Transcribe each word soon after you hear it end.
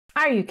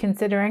Are you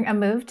considering a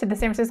move to the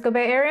San Francisco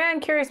Bay Area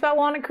and curious about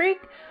Walnut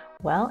Creek?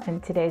 Well, in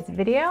today's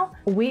video,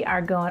 we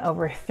are going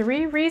over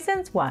 3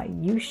 reasons why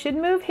you should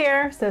move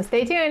here, so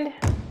stay tuned.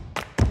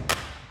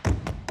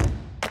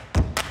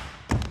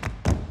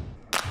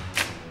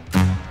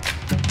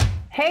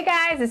 Hey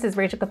guys, this is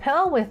Rachel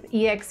Capel with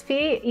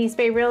eXp, East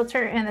Bay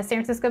Realtor in the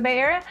San Francisco Bay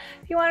Area.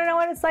 If you want to know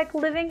what it's like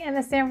living in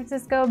the San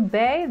Francisco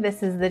Bay,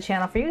 this is the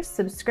channel for you.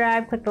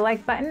 Subscribe, click the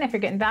like button if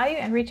you're getting value,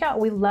 and reach out.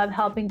 We love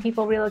helping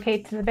people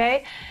relocate to the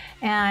Bay,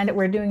 and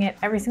we're doing it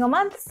every single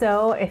month.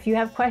 So if you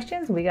have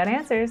questions, we got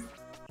answers.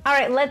 All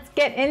right, let's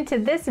get into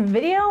this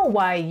video,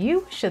 why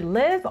you should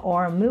live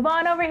or move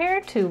on over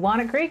here to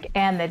Walnut Creek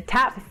and the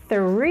top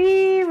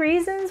 3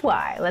 reasons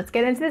why. Let's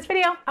get into this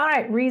video. All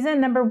right, reason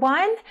number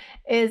 1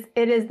 is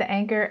it is the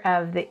anchor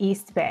of the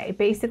East Bay.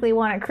 Basically,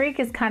 Walnut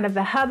Creek is kind of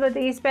the hub of the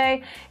East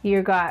Bay.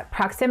 You've got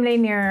proximity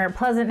near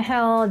Pleasant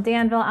Hill,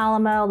 Danville,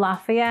 Alamo,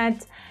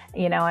 Lafayette,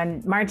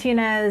 and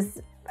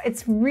Martinez.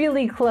 It's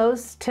really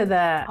close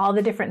to all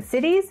the different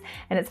cities,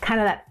 and it's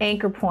kind of that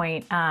anchor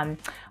point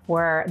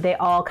where they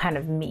all kind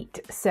of meet.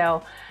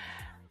 So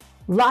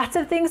lots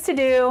of things to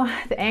do,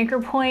 the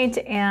anchor point,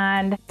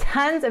 and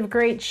tons of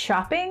great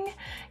shopping.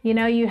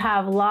 You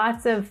have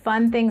lots of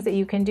fun things that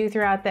you can do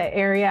throughout the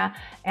area,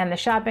 and the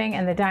shopping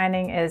and the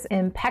dining is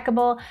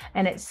impeccable,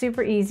 and it's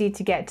super easy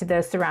to get to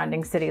those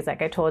surrounding cities.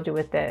 Like I told you,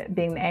 with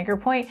being the anchor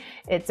point,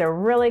 it's a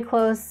really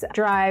close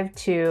drive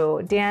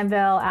to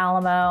Danville,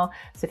 Alamo.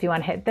 So if you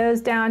want to hit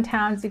those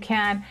downtowns, you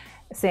can.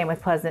 Same with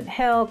Pleasant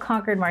Hill,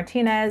 Concord,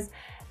 Martinez.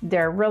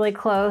 They're really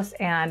close,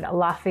 and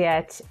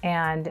Lafayette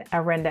and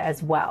Orinda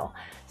as well.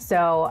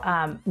 So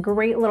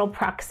great little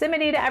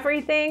proximity to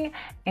everything,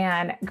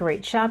 and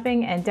great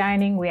shopping and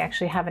dining. We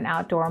actually have an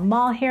outdoor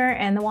mall here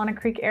in the Walnut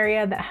Creek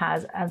area that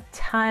has a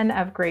ton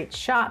of great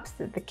shops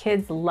that the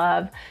kids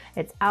love.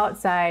 It's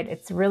outside,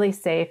 it's really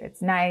safe,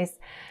 it's nice.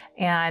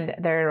 And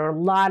there are a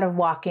lot of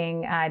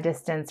walking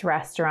distance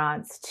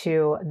restaurants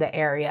to the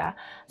area.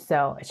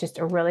 So it's just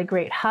a really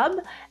great hub,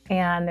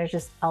 and there's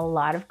just a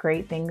lot of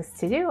great things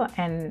to do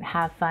and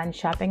have fun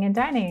shopping and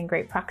dining in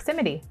great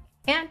proximity.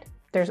 And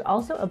there's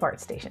also a BART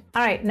station.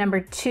 All right,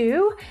 number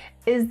 2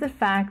 is the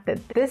fact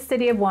that this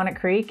city of Walnut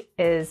Creek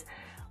is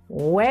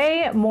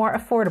way more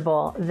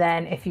affordable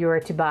than if you were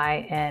to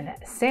buy in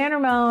San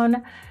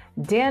Ramon,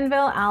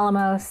 Danville,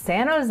 Alamo,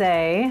 San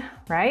Jose,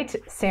 right?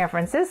 San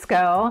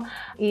Francisco,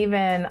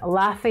 even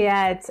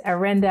Lafayette,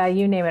 Orinda,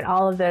 you name it,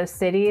 all of those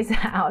cities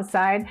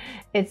outside.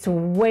 It's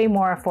way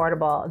more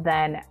affordable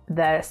than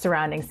the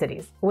surrounding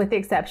cities, with the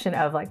exception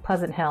of like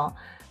Pleasant Hill,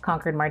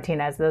 Concord,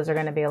 Martinez. Those are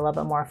going to be a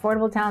little bit more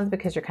affordable towns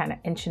because you're kind of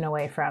inching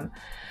away from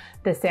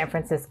the San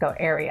Francisco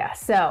area.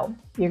 So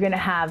you're going to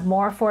have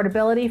more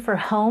affordability for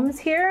homes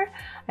here.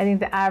 I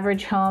think the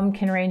average home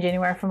can range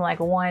anywhere from like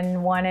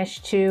 1-ish,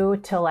 2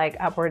 to like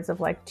upwards of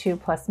like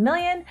 2+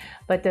 million,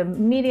 but the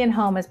median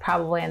home is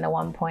probably in the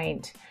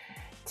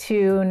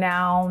 1.2,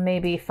 now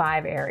maybe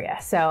 5 area.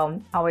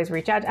 So always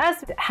reach out to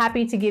us.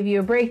 Happy to give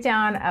you a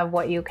breakdown of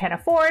what you can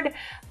afford,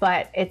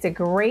 but it's a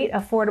great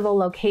affordable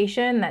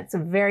location that's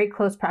very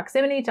close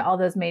proximity to all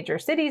those major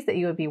cities that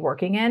you would be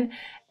working in,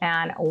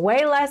 and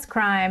way less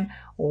crime,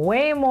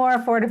 way more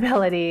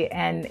affordability,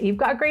 and you've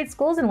got great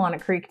schools in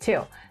Walnut Creek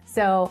too.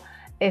 So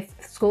if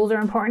schools are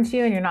important to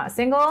you and you're not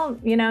single,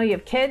 you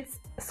have kids,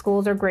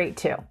 schools are great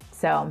too.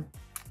 So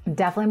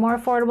definitely more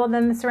affordable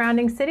than the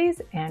surrounding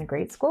cities, and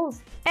great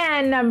schools.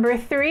 And number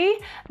 3,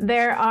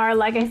 there are,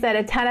 like I said,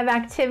 a ton of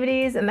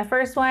activities. And the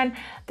first one,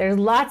 there's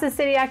lots of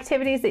city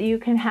activities that you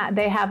can have.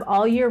 They have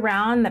all year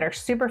round that are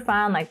super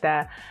fun.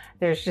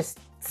 There's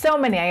just so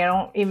many, I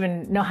don't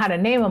even know how to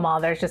name them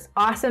all. There's just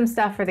awesome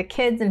stuff for the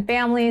kids and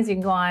families. You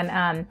can go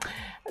on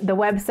the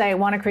website,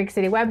 Walnut Creek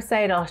City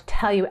website, it'll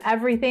tell you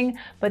everything,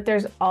 but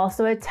there's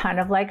also a ton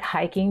of like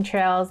hiking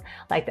trails,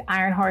 like the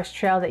Iron Horse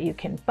Trail that you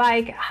can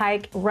bike,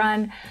 hike,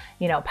 run,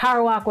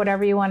 power walk,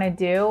 whatever you want to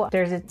do.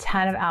 There's a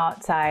ton of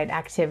outside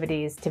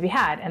activities to be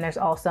had. And there's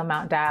also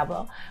Mount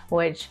Diablo,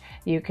 which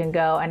you can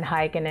go and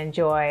hike and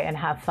enjoy and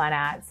have fun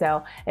at.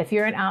 So if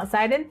you're an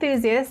outside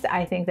enthusiast,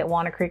 I think that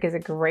Walnut Creek is a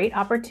great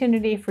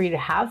opportunity for you to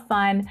have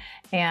fun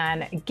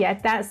and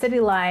get that city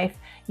life,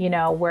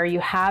 where you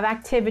have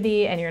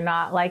activity and you're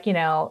not like, in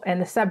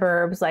the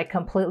suburbs, like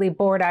completely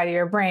bored out of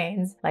your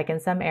brains, like in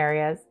some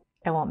areas.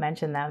 I won't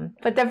mention them.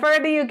 But the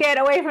further you get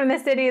away from the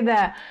city,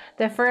 the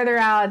further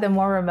out, the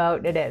more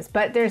remote it is.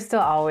 But there's still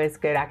always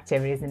good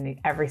activities in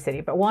every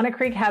city. But Walnut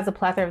Creek has a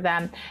plethora of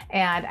them,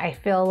 and I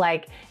feel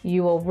like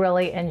you will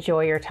really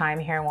enjoy your time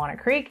here in Walnut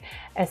Creek,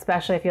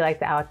 especially if you like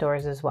the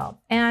outdoors as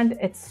well. And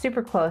it's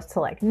super close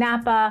to like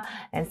Napa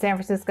and San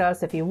Francisco,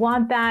 so if you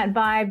want that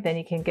vibe, then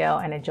you can go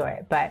and enjoy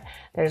it. But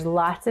there's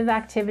lots of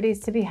activities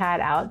to be had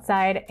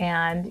outside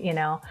and,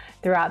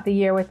 throughout the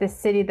year with this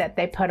city that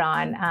they put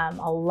on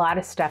a lot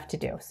of stuff to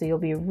do. So you'll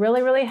be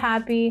really, really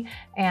happy,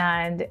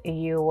 and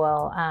you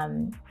will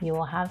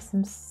have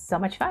so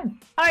much fun.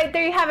 All right,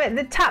 there you have it.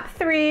 The top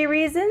 3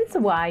 reasons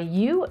why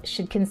you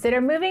should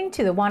consider moving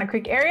to the Walnut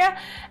Creek area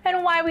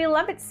and why we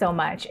love it so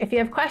much. If you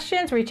have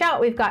questions, reach out.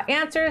 We've got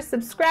answers.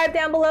 Subscribe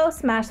down below,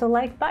 smash the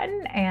like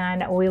button,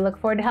 and we look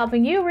forward to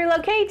helping you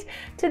relocate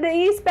to the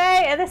East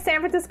Bay and the San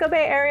Francisco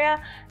Bay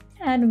Area,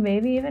 and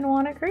maybe even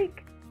Walnut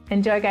Creek.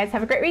 Enjoy, guys.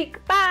 Have a great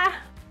week. Bye.